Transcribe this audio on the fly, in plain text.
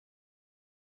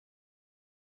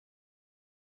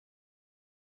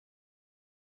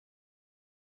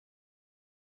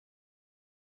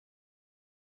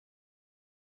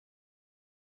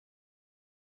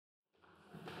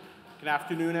Good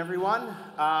afternoon, everyone,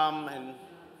 and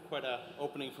quite an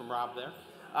opening from Rob there.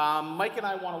 Mike and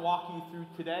I want to walk you through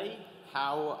today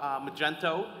how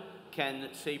Magento can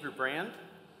save your brand.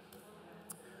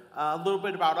 A little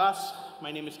bit about us.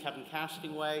 My name is Kevin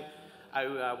Castonguay.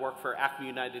 I work for Acme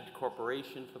United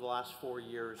Corporation for the last 4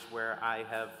 years, where I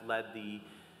have led the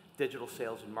digital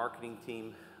sales and marketing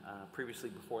team. Previously,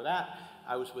 before that,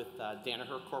 I was with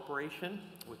Danaher Corporation,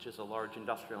 which is a large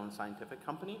industrial and scientific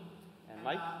company. And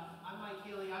Mike? I'm Mike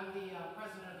Healey. I'm the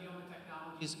president of Yeoman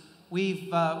Technology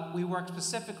Group. We work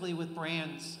specifically with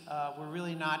brands. We're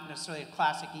really not necessarily a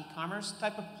classic e-commerce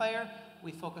type of player.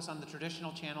 We focus on the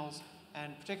traditional channels,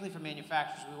 and particularly for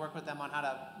manufacturers, we work with them on how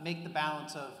to make the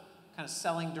balance of kind of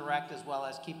selling direct as well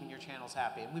as keeping your channels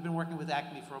happy. And we've been working with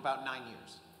Acme for about 9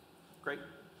 years. Great.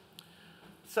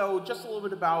 So just a little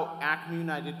bit about Acme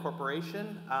United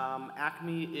Corporation.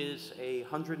 Acme is a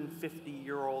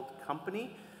 150-year-old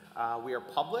company. We are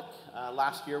public.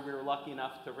 Last year we were lucky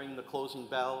enough to ring the closing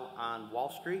bell on Wall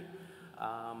Street.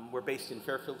 We're based in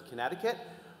Fairfield, Connecticut.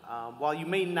 While you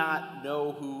may not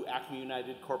know who Acme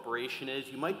United Corporation is,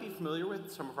 you might be familiar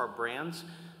with some of our brands.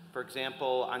 For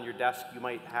example, on your desk you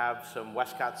might have some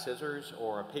Westcott Scissors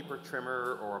or a paper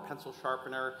trimmer or a pencil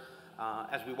sharpener.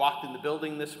 As we walked in the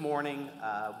building this morning,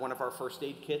 one of our first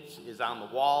aid kits is on the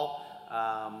wall.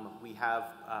 We have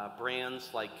brands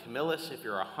like Camillus, if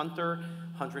you're a hunter,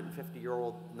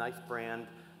 150-year-old knife brand.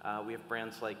 We have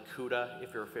brands like Cuda,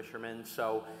 if you're a fisherman.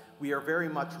 So we are very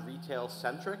much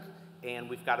retail-centric, and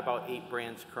we've got about 8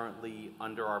 brands currently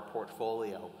under our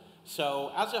portfolio.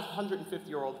 So as a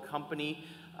 150-year-old company,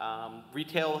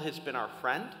 retail has been our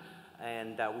friend.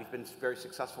 And we've been very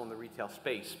successful in the retail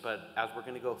space. But as we're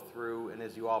going to go through, and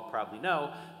as you all probably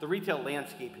know, the retail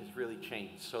landscape has really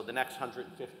changed. So the next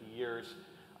 150 years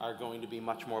are going to be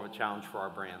much more of a challenge for our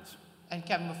brands. And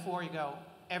Kevin, before you go,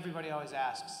 everybody always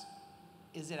asks,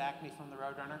 is it Acme from the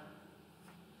Roadrunner?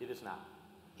 It is not.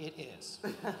 It is.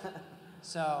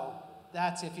 So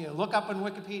that's, if you look up on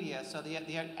Wikipedia, so the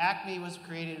Acme was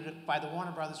created by the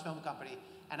Warner Brothers Film Company.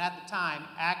 And at the time,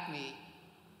 Acme,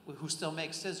 who still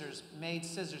makes scissors, made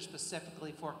scissors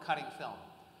specifically for cutting film.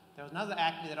 There was another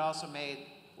Acme that also made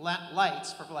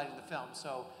lights for lighting the film.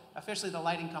 So officially the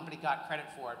lighting company got credit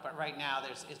for it, but right now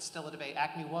it's still a debate.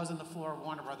 Acme was on the floor of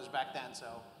Warner Brothers back then, so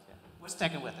we're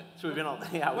sticking with it. So we've been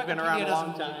around a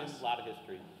long time, a lot of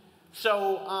history.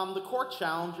 So the core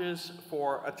challenges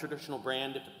for a traditional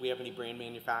brand, if we have any brand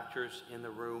manufacturers in the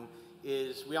room,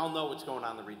 is we all know what's going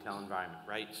on in the retail environment,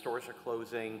 right? Stores are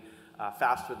closing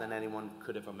faster than anyone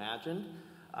could have imagined.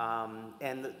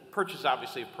 And the purchases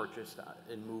obviously have purchased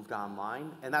and moved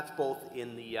online. And that's both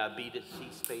in the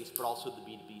B2C space, but also the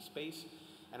B2B space.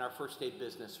 And our first aid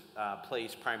business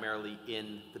plays primarily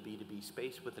in the B2B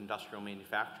space with industrial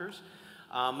manufacturers.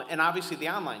 And obviously the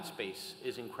online space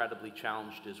is incredibly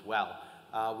challenged as well.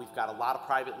 We've got a lot of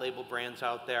private label brands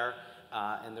out there.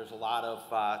 And there's a lot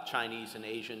of Chinese and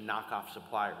Asian knockoff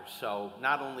suppliers. So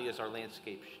not only is our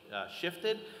landscape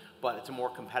shifted, but it's a more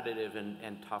competitive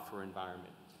and tougher environment.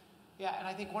 Yeah, and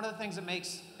I think one of the things that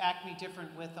makes Acme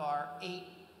different with our 8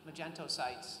 Magento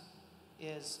sites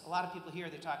is a lot of people here,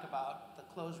 they talk about the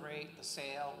close rate, the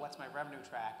sale, what's my revenue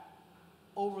track.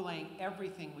 Overlaying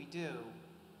everything we do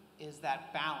is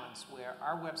that balance where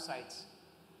our websites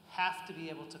have to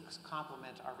be able to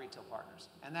complement our retail partners.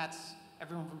 And that's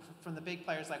everyone from the big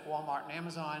players like Walmart and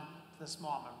Amazon to the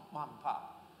small mom and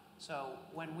pop. So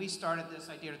when we started this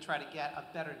idea to try to get a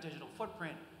better digital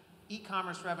footprint,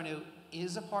 e-commerce revenue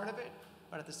is a part of it,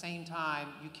 but at the same time,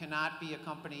 you cannot be a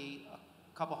company,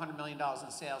 a couple $100 million in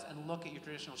sales, and look at your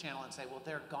traditional channel and say, well,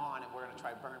 they're gone, and we're going to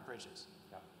try to burn bridges.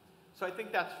 Yeah. So I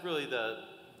think that's really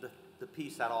the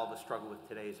piece that all of us struggle with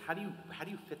today is how do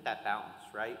you fit that balance,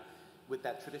 right? With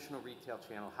that traditional retail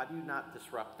channel, how do you not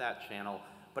disrupt that channel,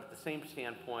 but at the same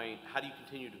standpoint, how do you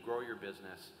continue to grow your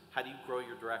business? How do you grow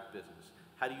your direct business?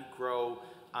 How do you grow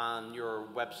on your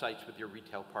websites with your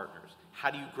retail partners?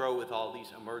 How do you grow with all these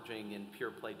emerging and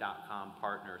pureplay.com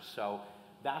partners? So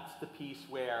that's the piece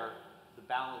where the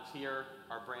balance here,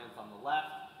 our brands on the left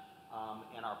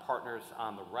and our partners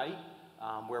on the right,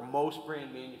 where most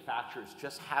brand manufacturers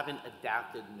just haven't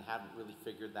adapted and haven't really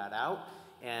figured that out.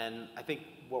 And I think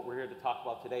what we're here to talk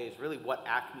about today is really what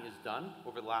Acme has done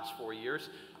over the last 4 years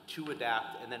to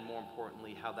adapt, and then more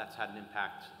importantly, how that's had an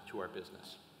impact to our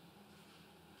business.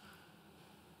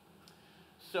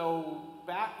 So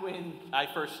back when I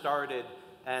first started,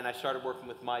 and I started working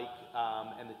with Mike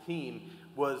and the team,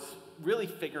 was really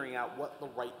figuring out what the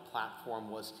right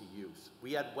platform was to use.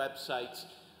 We had websites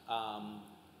on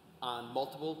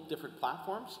multiple different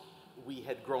platforms. we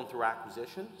had grown through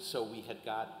acquisition, so we had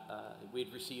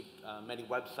received many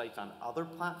websites on other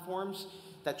platforms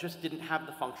that just didn't have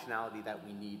the functionality that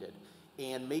we needed.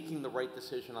 And making the right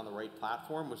decision on the right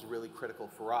platform was really critical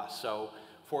for us. So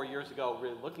 4 years ago,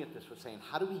 really looking at this, was saying,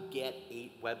 how do we get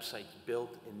 8 websites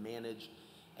built and managed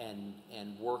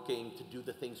and working to do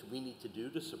the things we need to do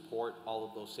to support all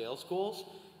of those sales goals?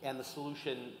 And the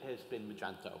solution has been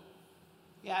Magento.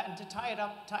 Yeah, and to tie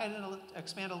it in,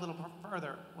 expand a little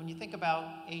further, when you think about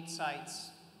 8 sites,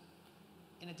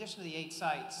 in addition to the 8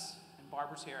 sites, and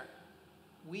Barbara's here,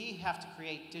 we have to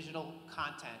create digital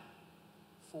content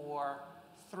for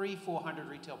 300-400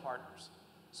 retail partners.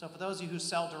 So for those of you who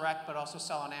sell direct but also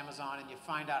sell on Amazon and you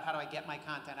find out, how do I get my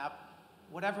content up?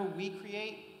 Whatever we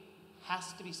create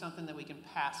has to be something that we can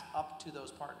pass up to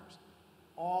those partners.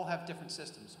 All have different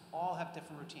systems, all have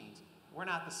different routines. We're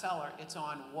not the seller, it's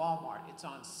on Walmart, it's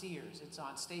on Sears, it's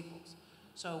on Staples.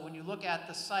 So when you look at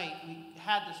the site, we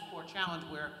had this core challenge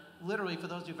where literally, for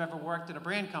those of you who've ever worked in a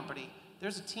brand company,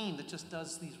 there's a team that just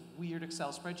does these weird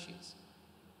Excel spreadsheets.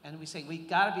 And we say, we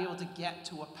gotta be able to get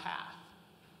to a path.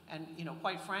 And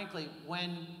quite frankly,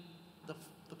 when the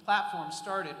platform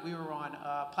started, we were on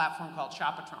a platform called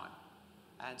Shopatron.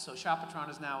 And so Shopatron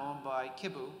is now owned by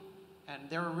Kibu, and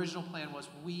their original plan was,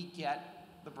 we get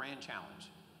the brand challenge.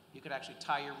 You could actually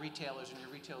tie your retailers, and your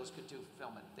retailers could do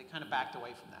fulfillment. They kind of backed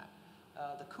away from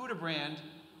that. The Cuda brand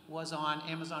was on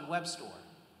Amazon Web Store.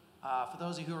 For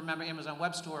those of you who remember, Amazon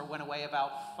Web Store went away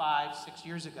about 5-6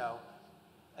 years ago.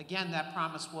 Again, that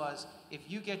promise was, if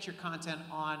you get your content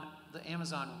on the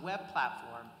Amazon web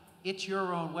platform, it's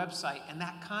your own website, and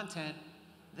that content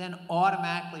then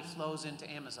automatically flows into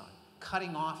Amazon,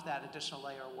 cutting off that additional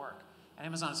layer of work. And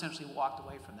Amazon essentially walked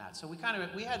away from that. So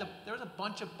there was a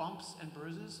bunch of bumps and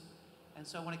bruises. And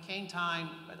so when it came time,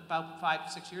 about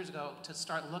 5-6 years ago, to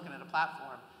start looking at a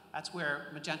platform, that's where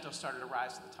Magento started to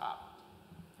rise to the top.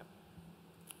 Yep.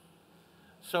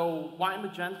 So why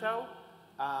Magento?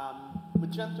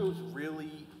 Magento has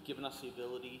really given us the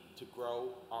ability to grow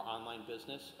our online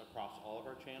business across all of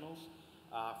our channels.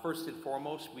 First and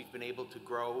foremost, we've been able to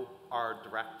grow our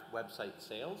direct website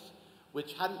sales,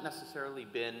 which hadn't necessarily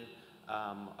been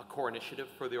a core initiative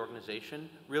for the organization.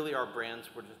 Really, our brands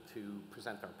were to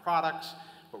present our products,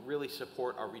 but really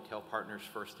support our retail partners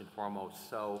first and foremost.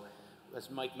 So, as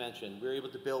Mike mentioned, we were able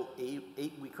to build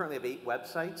we currently have 8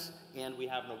 websites, and we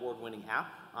have an award-winning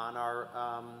app on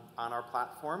our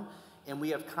platform, and we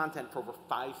have content for over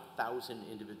 5,000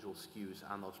 individual SKUs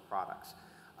on those products.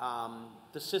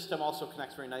 The system also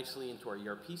connects very nicely into our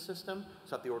ERP system,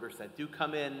 so that the orders that do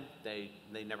come in, they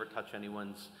never touch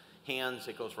anyone's hands.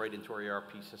 It goes right into our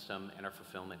ERP system and our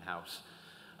fulfillment house.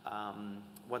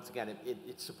 Once again,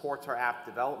 it supports our app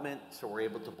development, so we're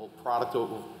able to pull product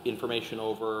information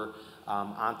over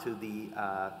onto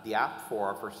the app for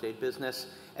our first aid business.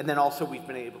 And then also we've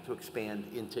been able to expand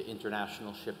into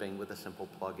international shipping with a simple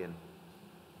plugin.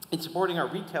 In supporting our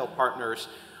retail partners,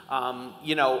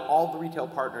 all the retail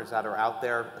partners that are out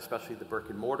there, especially the brick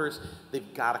and mortars,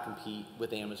 they've got to compete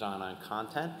with Amazon on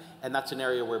content. And that's an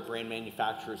area where brand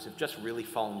manufacturers have just really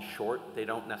fallen short. They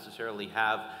don't necessarily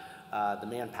have the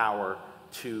manpower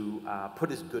to put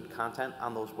as good content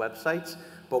on those websites.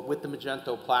 But with the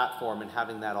Magento platform and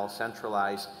having that all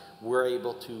centralized, we're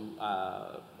able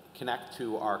to connect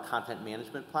to our content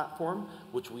management platform,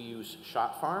 which we use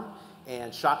ShotFarm.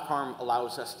 And ShotFarm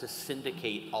allows us to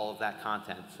syndicate all of that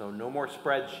content. So no more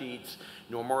spreadsheets,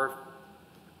 no more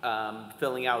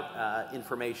filling out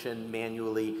information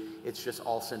manually. It's just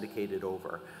all syndicated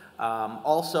over.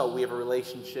 Also, we have a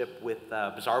relationship with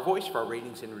Bazaar Voice for our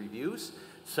ratings and reviews.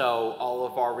 So all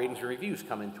of our ratings and reviews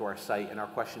come into our site, and our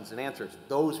questions and answers,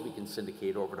 those we can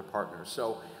syndicate over to partners.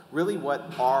 So really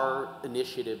what our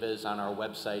initiative is on our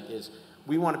website is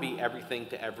we want to be everything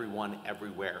to everyone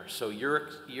everywhere. So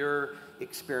your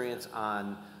experience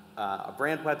on a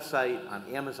brand website, on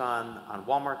Amazon, on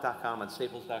Walmart.com, on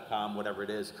Staples.com, whatever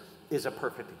it is a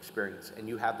perfect experience. And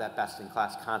you have that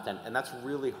best-in-class content. And that's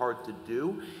really hard to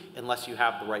do unless you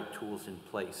have the right tools in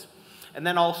place. And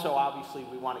then also, obviously,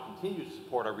 we want to continue to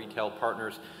support our retail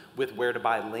partners with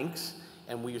where-to-buy links.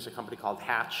 And we use a company called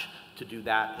Hatch to do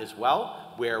that as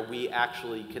well, where we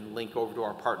actually can link over to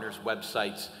our partners'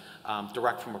 websites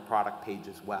direct from a product page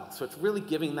as well. So it's really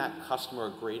giving that customer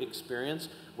a great experience,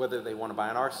 whether they want to buy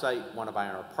on our site, want to buy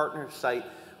on our partner's site,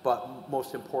 but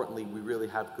most importantly, we really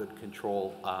have good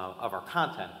control of our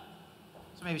content.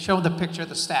 So maybe show them the picture of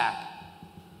the stack.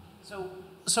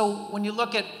 So when you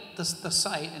look at the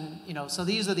site, and so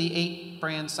these are the 8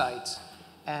 brand sites,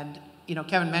 and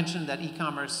Kevin mentioned that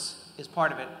e-commerce is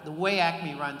part of it. The way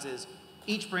Acme runs is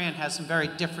each brand has some very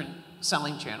different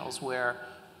selling channels where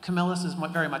Camillus is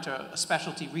very much a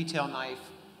specialty retail knife.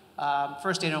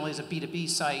 First Aid Only is a B2B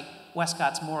site.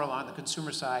 Westcott's more along the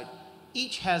consumer side.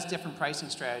 Each has different pricing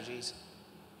strategies.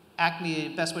 Acme,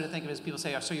 the best way to think of it is people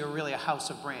say, oh, so you're really a house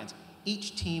of brands.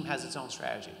 Each team has its own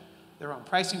strategy, their own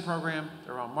pricing program,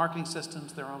 their own marketing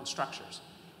systems, their own structures.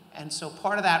 And so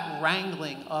part of that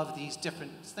wrangling of these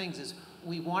different things is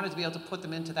we wanted to be able to put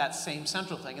them into that same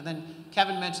central thing. And then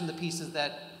Kevin mentioned the pieces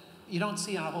that you don't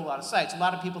see on a whole lot of sites. A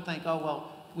lot of people think, oh,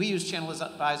 well, we use Channel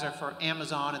Advisor for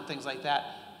Amazon and things like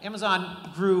that.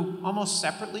 Amazon grew almost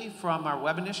separately from our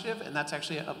web initiative, and that's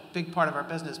actually a big part of our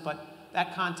business, but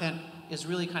that content is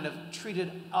really kind of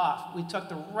treated off. We took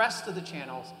the rest of the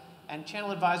channels, and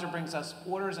Channel Advisor brings us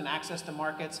orders and access to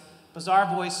markets. Bazaar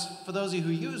Voice, for those of you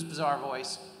who use Bazaar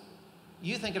Voice,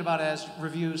 you think about it as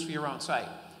reviews for your own site.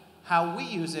 How we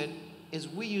use it is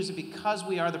we use it because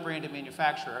we are the branded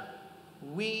manufacturer.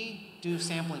 We do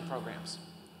sampling programs.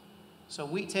 So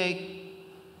we take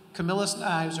Camillus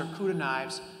Knives or Cuda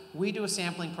Knives, we do a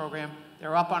sampling program,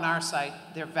 they're up on our site,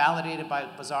 they're validated by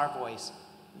Bazaar Voice.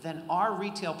 Then our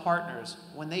retail partners,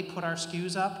 when they put our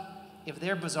SKUs up, if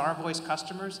they're Bazaar Voice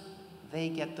customers, they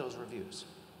get those reviews.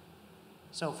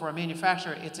 So for a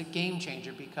manufacturer, it's a game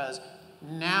changer because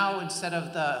now instead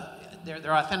of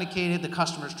they're authenticated, the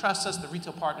customers trust us, the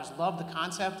retail partners love the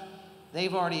concept,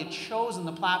 they've already chosen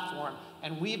the platform,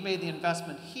 and we've made the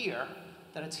investment here,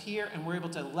 that it's here, and we're able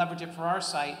to leverage it for our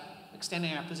site,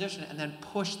 extending our position, and then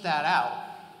push that out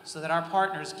so that our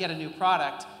partners get a new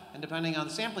product, and depending on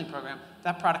the sampling program,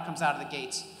 that product comes out of the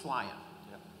gates flying.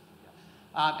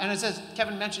 And it says,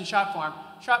 Kevin mentioned Shop Farm.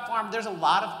 Shop Farm, there's a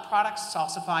lot of products,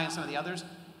 Salsify and some of the others.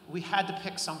 We had to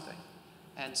pick something.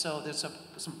 And so there's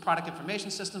some product information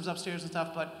systems upstairs and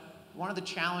stuff, but one of the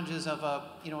challenges of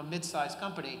a mid-sized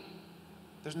company,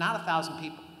 there's not 1,000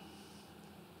 people.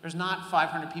 There's not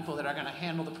 500 people that are going to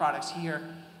handle the products here.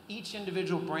 Each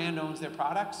individual brand owns their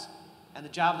products, and the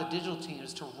job of the digital team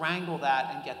is to wrangle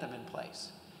that and get them in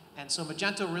place. And so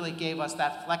Magento really gave us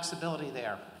that flexibility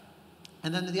there.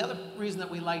 And then the other reason that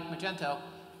we like Magento,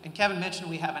 and Kevin mentioned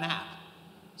we have an app.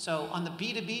 So on the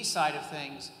B2B side of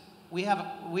things, we have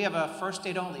a First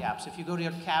Aid Only app. So if you go to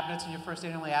your cabinets and your First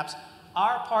Aid Only apps,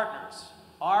 our partners,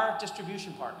 our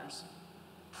distribution partners,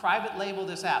 private label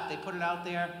this app. They put it out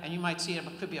there, and you might see it.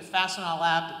 It could be a Fastenal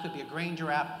app. It could be a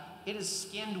Grainger app. It is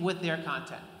skinned with their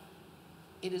content.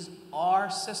 It is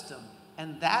our system,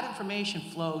 and that information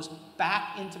flows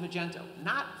back into Magento,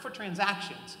 not for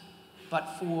transactions,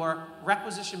 but for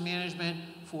requisition management,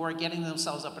 for getting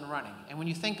themselves up and running. And when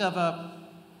you think of a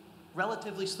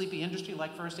relatively sleepy industry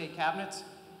like first aid cabinets,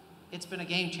 it's been a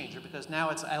game changer because now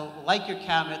it's, I like your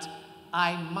cabinets,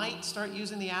 I might start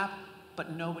using the app,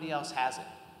 but nobody else has it.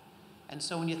 And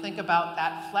so when you think about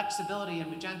that flexibility in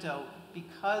Magento,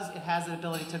 because it has the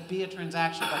ability to be a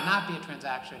transaction but not be a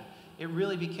transaction, it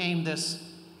really became this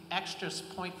extra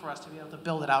point for us to be able to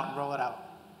build it out and roll it out.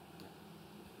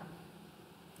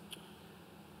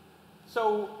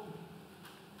 So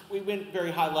we went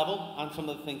very high level on some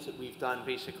of the things that we've done,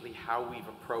 basically how we've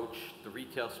approached the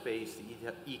retail space,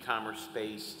 the e-commerce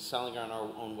space, selling on our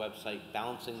own website,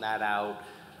 balancing that out,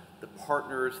 the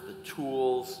partners, the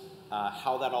tools,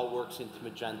 how that all works into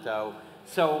Magento.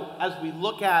 So as we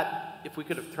look at, if we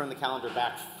could have turned the calendar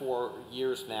back 4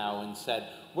 years now and said,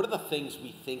 what are the things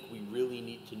we think we really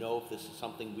need to know if this is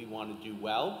something we want to do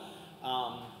well?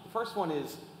 The first one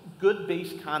is good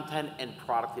base content and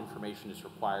product information is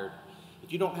required.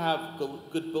 If you don't have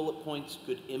good bullet points,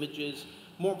 good images,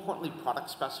 more importantly, product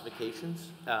specifications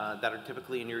that are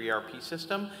typically in your ERP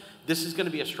system, this is going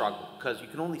to be a struggle because you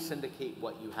can only syndicate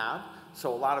what you have.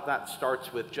 So a lot of that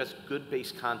starts with just good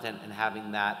base content and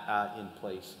having that in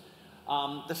place.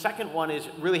 The second one is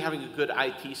really having a good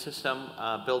IT system.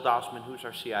 Bill Dossman, who's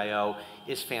our CIO,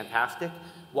 is fantastic.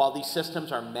 While these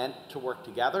systems are meant to work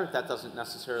together, that doesn't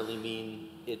necessarily mean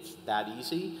it's that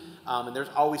easy. And there's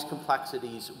always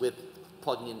complexities with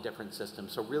plugging in different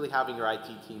systems. So really having your IT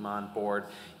team on board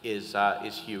is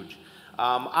huge.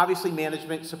 Obviously,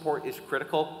 management support is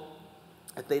critical.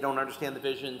 If they don't understand the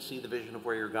vision, see the vision of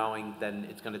where you're going, then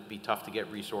it's going to be tough to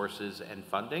get resources and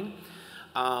funding.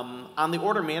 On the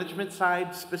order management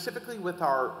side, specifically with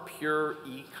our pure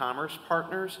e-commerce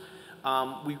partners,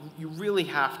 you really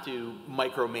have to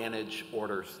micromanage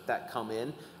orders that come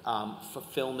in,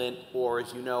 fulfillment, or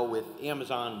as you know, with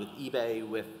Amazon, with eBay,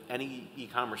 with any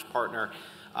e-commerce partner,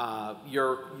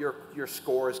 your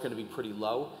score is going to be pretty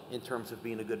low in terms of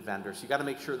being a good vendor. So you got to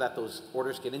make sure that those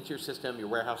orders get into your system, your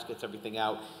warehouse gets everything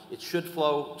out. It should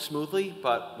flow smoothly,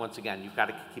 but once again, you've got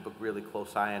to keep a really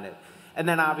close eye on it. And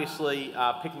then obviously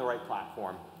picking the right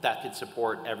platform that can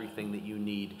support everything that you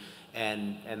need.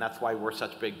 And that's why we're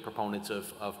such big proponents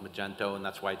of Magento, and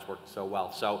that's why it's worked so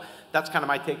well. So that's kind of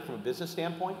my take from a business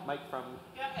standpoint. Mike, from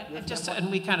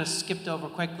and we kind of skipped over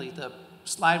quickly the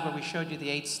slide where we showed you the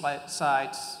 8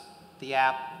 sides, the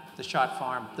app, the shot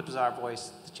farm, the Bazaar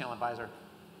Voice, the Channel Advisor.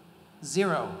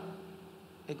 0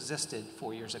 existed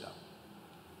 4 years ago.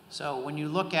 So when you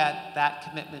look at that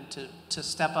commitment to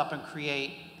step up and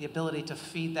create the ability to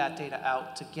feed that data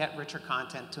out, to get richer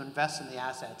content, to invest in the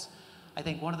assets, I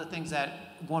think one of the things that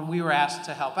when we were asked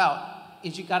to help out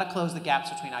is you got to close the gaps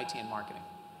between IT and marketing.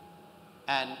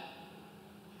 And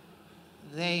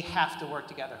they have to work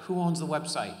together. Who owns the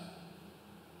website?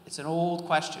 It's an old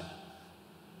question.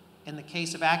 In the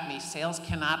case of Acme, sales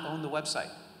cannot own the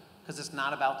website because it's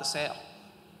not about the sale.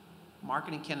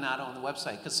 Marketing cannot own the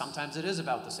website because sometimes it is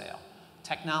about the sale.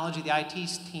 Technology, the IT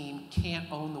team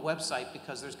can't own the website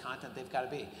because there's content they've got to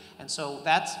be. And so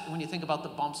that's when you think about the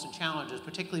bumps and challenges,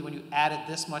 particularly when you added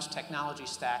this much technology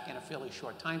stack in a fairly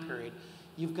short time period,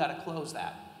 you've got to close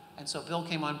that. And so Bill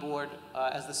came on board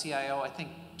as the CIO, I think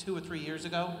 2 or 3 years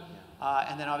ago.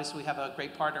 And then obviously we have a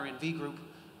great partner in V Group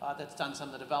that's done some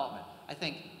of the development. I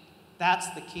think that's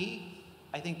the key.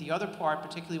 I think the other part,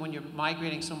 particularly when you're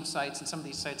migrating some sites, and some of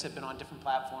these sites have been on different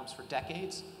platforms for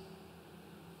decades,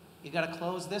 you got to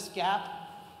close this gap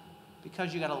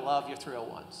because you got to love your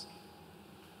 301s.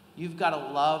 You've got to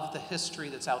love the history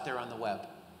that's out there on the web.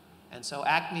 And so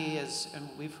Acme is, and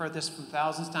we've heard this from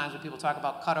thousands of times when people talk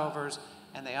about cutovers,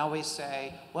 and they always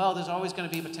say, well, there's always going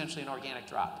to be potentially an organic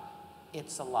drop.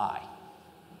 It's a lie.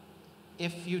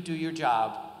 If you do your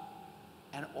job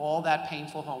and all that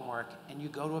painful homework, and you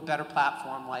go to a better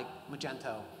platform like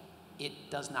Magento, it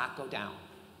does not go down.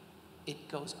 It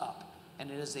goes up.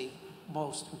 And it is the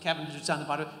most, Kevin just on the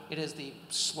bottom, it is the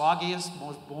sloggiest,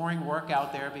 most boring work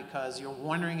out there because you're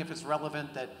wondering if it's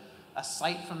relevant that a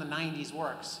site from the 90s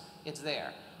works. It's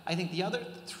there. I think the other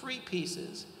 3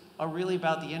 pieces are really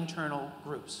about the internal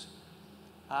groups.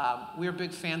 We're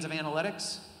big fans of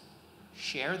analytics.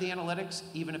 Share the analytics,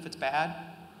 even if it's bad.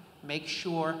 Make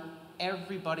sure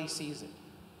everybody sees it,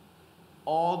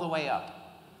 all the way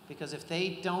up. Because if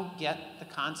they don't get the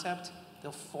concept,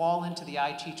 they'll fall into the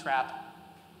IT trap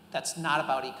that's not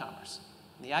about e-commerce.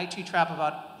 The IT trap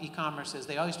about e-commerce is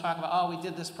they always talk about, oh, we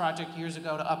did this project years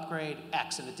ago to upgrade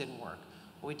X and it didn't work.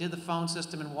 Or we did the phone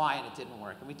system in Y and it didn't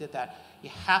work, and we did that. You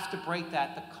have to break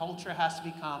that. The culture has to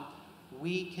become,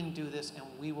 we can do this and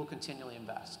we will continually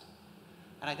invest.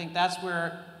 And I think that's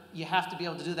where you have to be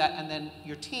able to do that. And then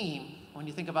your team, when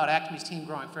you think about Acme's team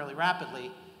growing fairly rapidly,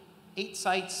 8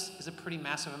 sites is a pretty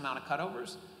massive amount of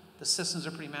cutovers. The systems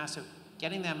are pretty massive.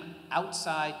 Getting them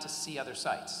outside to see other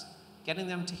sites, getting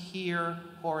them to hear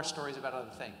horror stories about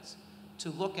other things, to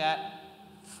look at,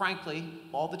 frankly,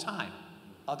 all the time,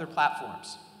 other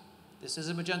platforms. This is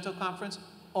a Magento conference.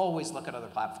 Always look at other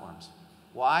platforms.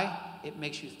 Why? It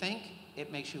makes you think,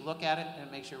 it makes you look at it, and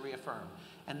it makes you reaffirm.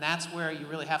 And that's where you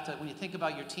really have to, when you think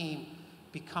about your team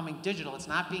becoming digital, it's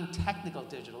not being technical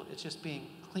digital, it's just being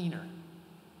cleaner.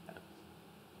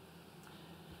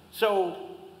 So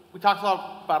we talked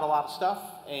about a lot of stuff,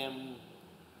 and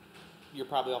you're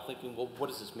probably all thinking, well, what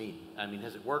does this mean? I mean,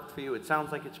 has it worked for you? It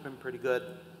sounds like it's been pretty good.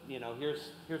 You know,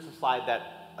 here's a slide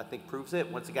that I think proves it.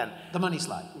 Once again, the money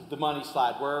slide. The money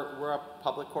slide. We're a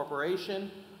public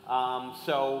corporation.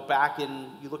 So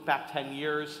you look back 10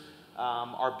 years,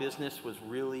 our business was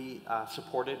really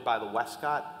supported by the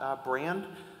Westcott brand.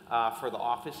 For the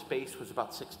office space was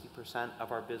about 60%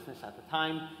 of our business at the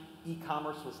time.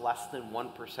 E-commerce was less than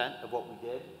 1% of what we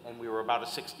did, and we were about a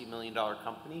 $60 million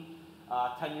company.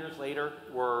 10 years later,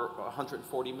 we're a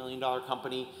 $140 million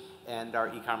company, and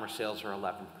our e-commerce sales are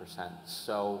 11%.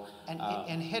 So,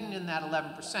 and hidden in that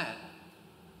 11%,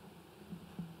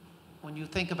 when you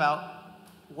think about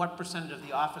what percentage of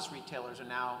the office retailers are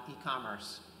now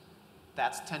e-commerce,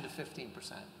 that's 10 to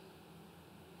 15%.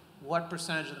 What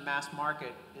percentage of the mass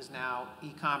market is now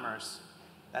e-commerce?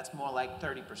 That's more like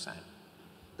 30%.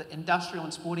 The industrial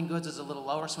and sporting goods is a little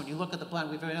lower, so when you look at the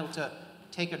blend, we've been able to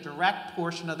take a direct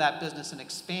portion of that business and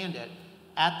expand it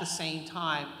at the same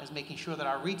time as making sure that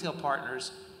our retail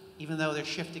partners, even though they're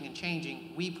shifting and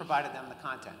changing, we provided them the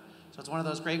content. So it's one of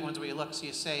those great ones where you look, so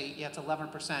you say, yeah, it's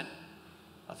 11%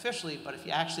 officially, but if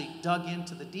you actually dug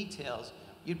into the details,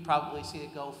 you'd probably see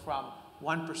it go from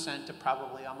 1% to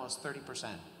probably almost 30%,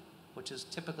 which is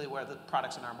typically where the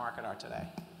products in our market are today.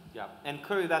 Yeah, and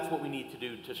clearly that's what we need to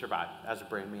do to survive as a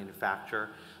brand manufacturer.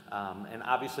 And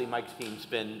obviously Mike's team's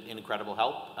been an incredible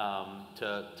help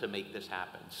to make this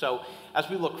happen. So as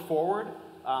we look forward,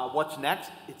 what's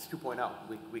next? It's 2.0.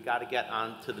 We got to get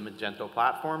onto the Magento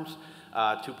platforms,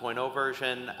 2.0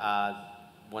 version.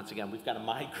 Once again, we've got to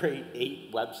migrate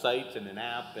 8 websites and an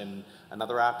app and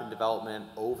another app in development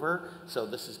over. So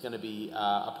this is going to be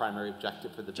a primary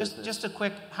objective for the business. Just a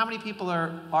quick, how many people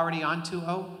are already on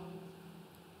 2.0?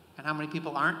 And how many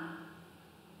people aren't?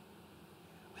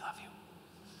 We love you.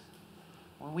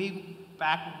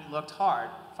 Back when we looked hard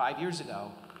 5 years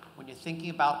ago, when you're thinking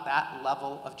about that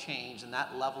level of change and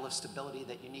that level of stability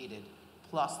that you needed,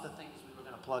 plus the things we were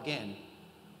going to plug in,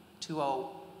 2.0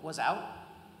 was out,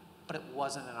 but it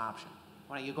wasn't an option.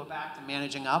 When you go back to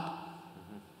managing up,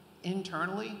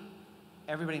 internally,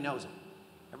 everybody knows it.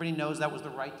 Everybody knows that was the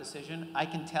right decision. I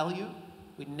can tell you,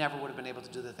 we never would have been able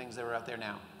to do the things that are out there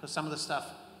now, because some of the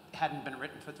stuff hadn't been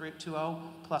written for 2.0,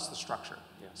 plus the structure.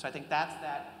 Yeah. So I think that's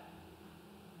that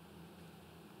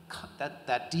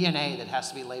DNA that has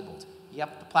to be labeled.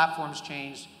 Yep, the platform's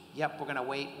changed. Yep, we're going to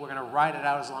wait. We're going to ride it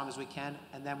out as long as we can,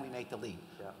 and then we make the leap.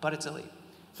 Yeah. But it's a leap.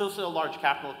 So it's a large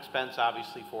capital expense,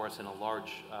 obviously, for us, and a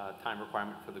large time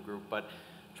requirement for the group. But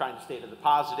trying to stay to the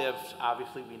positives,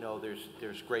 obviously, we know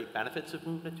there's great benefits of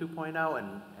moving to 2.0,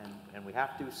 and we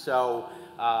have to. So,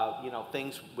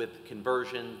 things with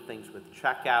conversion, things with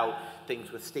checkout,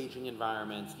 things with staging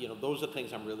environments, those are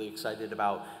things I'm really excited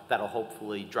about that'll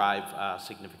hopefully drive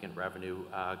significant revenue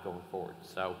going forward.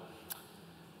 So,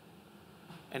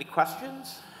 any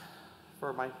questions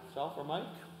for myself or Mike?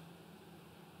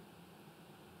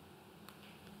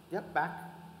 Yep, back.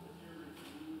 With your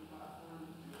review platform,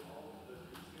 do all of the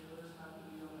retailers have to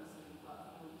be on that same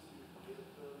platform to get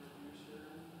the review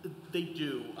sharing? They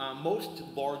do. Most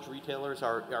large retailers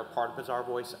are part of Bazaar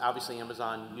Voice. Obviously,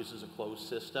 Amazon uses a closed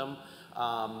system,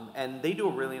 and they do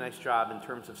a really nice job in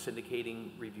terms of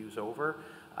syndicating reviews over.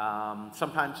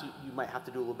 Sometimes you might have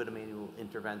to do a little bit of manual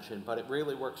intervention, but it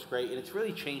really works great, and it's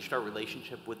really changed our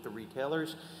relationship with the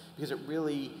retailers because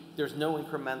there's no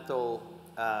incremental.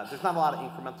 There's not a lot of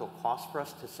incremental cost for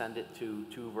us to send it to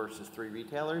 2 versus 3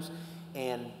 retailers,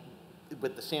 and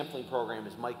with the sampling program,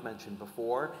 as Mike mentioned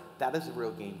before, that is a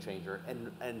real game changer.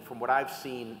 And from what I've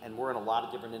seen, and we're in a lot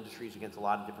of different industries against a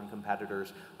lot of different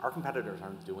competitors, our competitors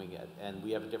aren't doing it, and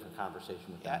we have a different conversation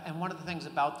with them. Yeah, and one of the things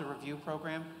about the review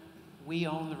program, we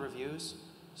own the reviews,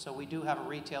 so we do have a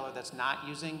retailer that's not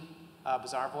using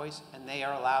Bazaar Voice, and they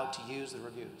are allowed to use the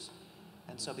reviews.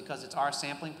 And so because it's our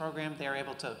sampling program, they're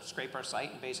able to scrape our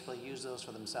site and basically use those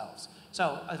for themselves.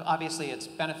 So obviously it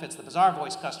benefits the Bazaar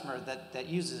Voice customer that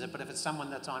uses it, but if it's someone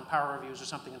that's on Power Reviews or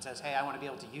something and says, hey, I want to be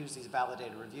able to use these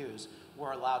validated reviews,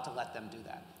 we're allowed to let them do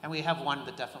that. And we have one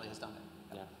that definitely has done it.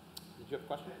 Yeah. Did you have a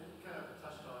question? You kind of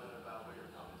touched on it about what your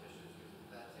competition is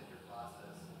using. That's in your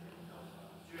process.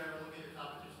 Do you ever look at your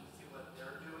competition to see what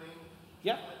they're doing?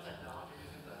 Yeah. What technology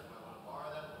you're using? Do I want to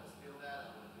borrow that? Do I want to steal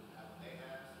that? Do I want to have what they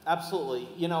have? Absolutely.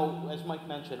 As Mike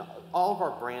mentioned, all of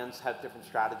our brands have different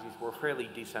strategies. We're a fairly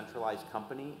decentralized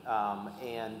company,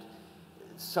 and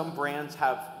some brands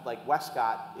have, like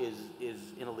Westcott is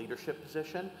in a leadership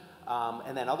position,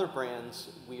 and then other brands,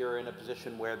 we are in a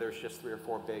position where there's just 3 or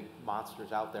 4 big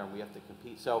monsters out there, and we have to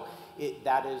compete. So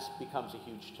that becomes a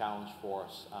huge challenge for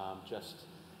us. Just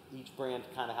each brand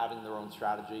kind of having their own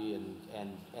strategy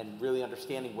and really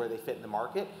understanding where they fit in the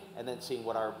market, and then seeing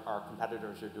what our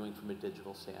competitors are doing from a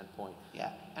digital standpoint.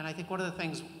 Yeah, and I think one of the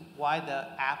things why the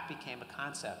app became a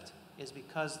concept is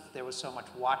because there was so much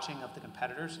watching of the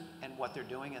competitors and what they're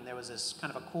doing, and there was this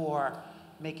kind of a core,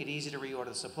 make it easy to reorder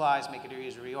the supplies, make it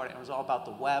easy to reorder, and it was all about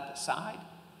the web side.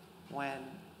 When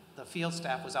the field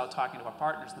staff was out talking to our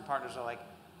partners, and the partners are like,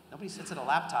 nobody sits at a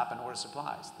laptop and orders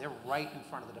supplies. They're right in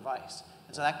front of the device.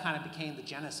 And so that kind of became the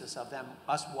genesis of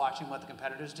us watching what the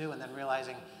competitors do, and then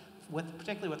realizing,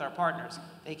 particularly with our partners,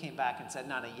 they came back and said,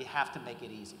 no, you have to make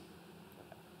it easy.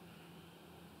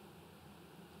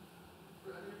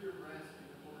 For any of your brands, have you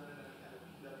implemented any kind of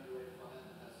PWA front end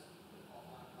that has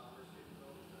offline commerce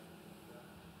capabilities?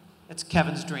 It's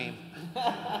Kevin's dream.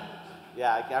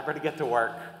 Yeah, I better get to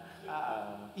work.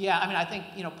 Yeah, I mean, I think,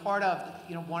 part of,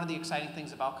 one of the exciting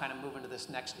things about kind of moving to this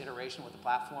next iteration with the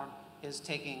platform is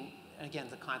taking, again,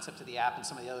 the concept of the app and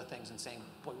some of the other things and saying,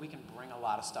 boy, we can bring a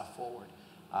lot of stuff forward.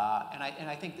 And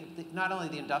I think that not only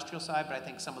the industrial side, but I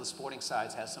think some of the sporting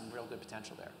sides has some real good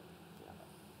potential there. Yeah.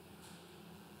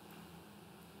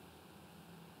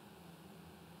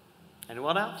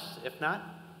 Anyone else? If not,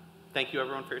 thank you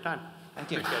everyone for your time.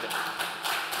 Thank you. Appreciate it.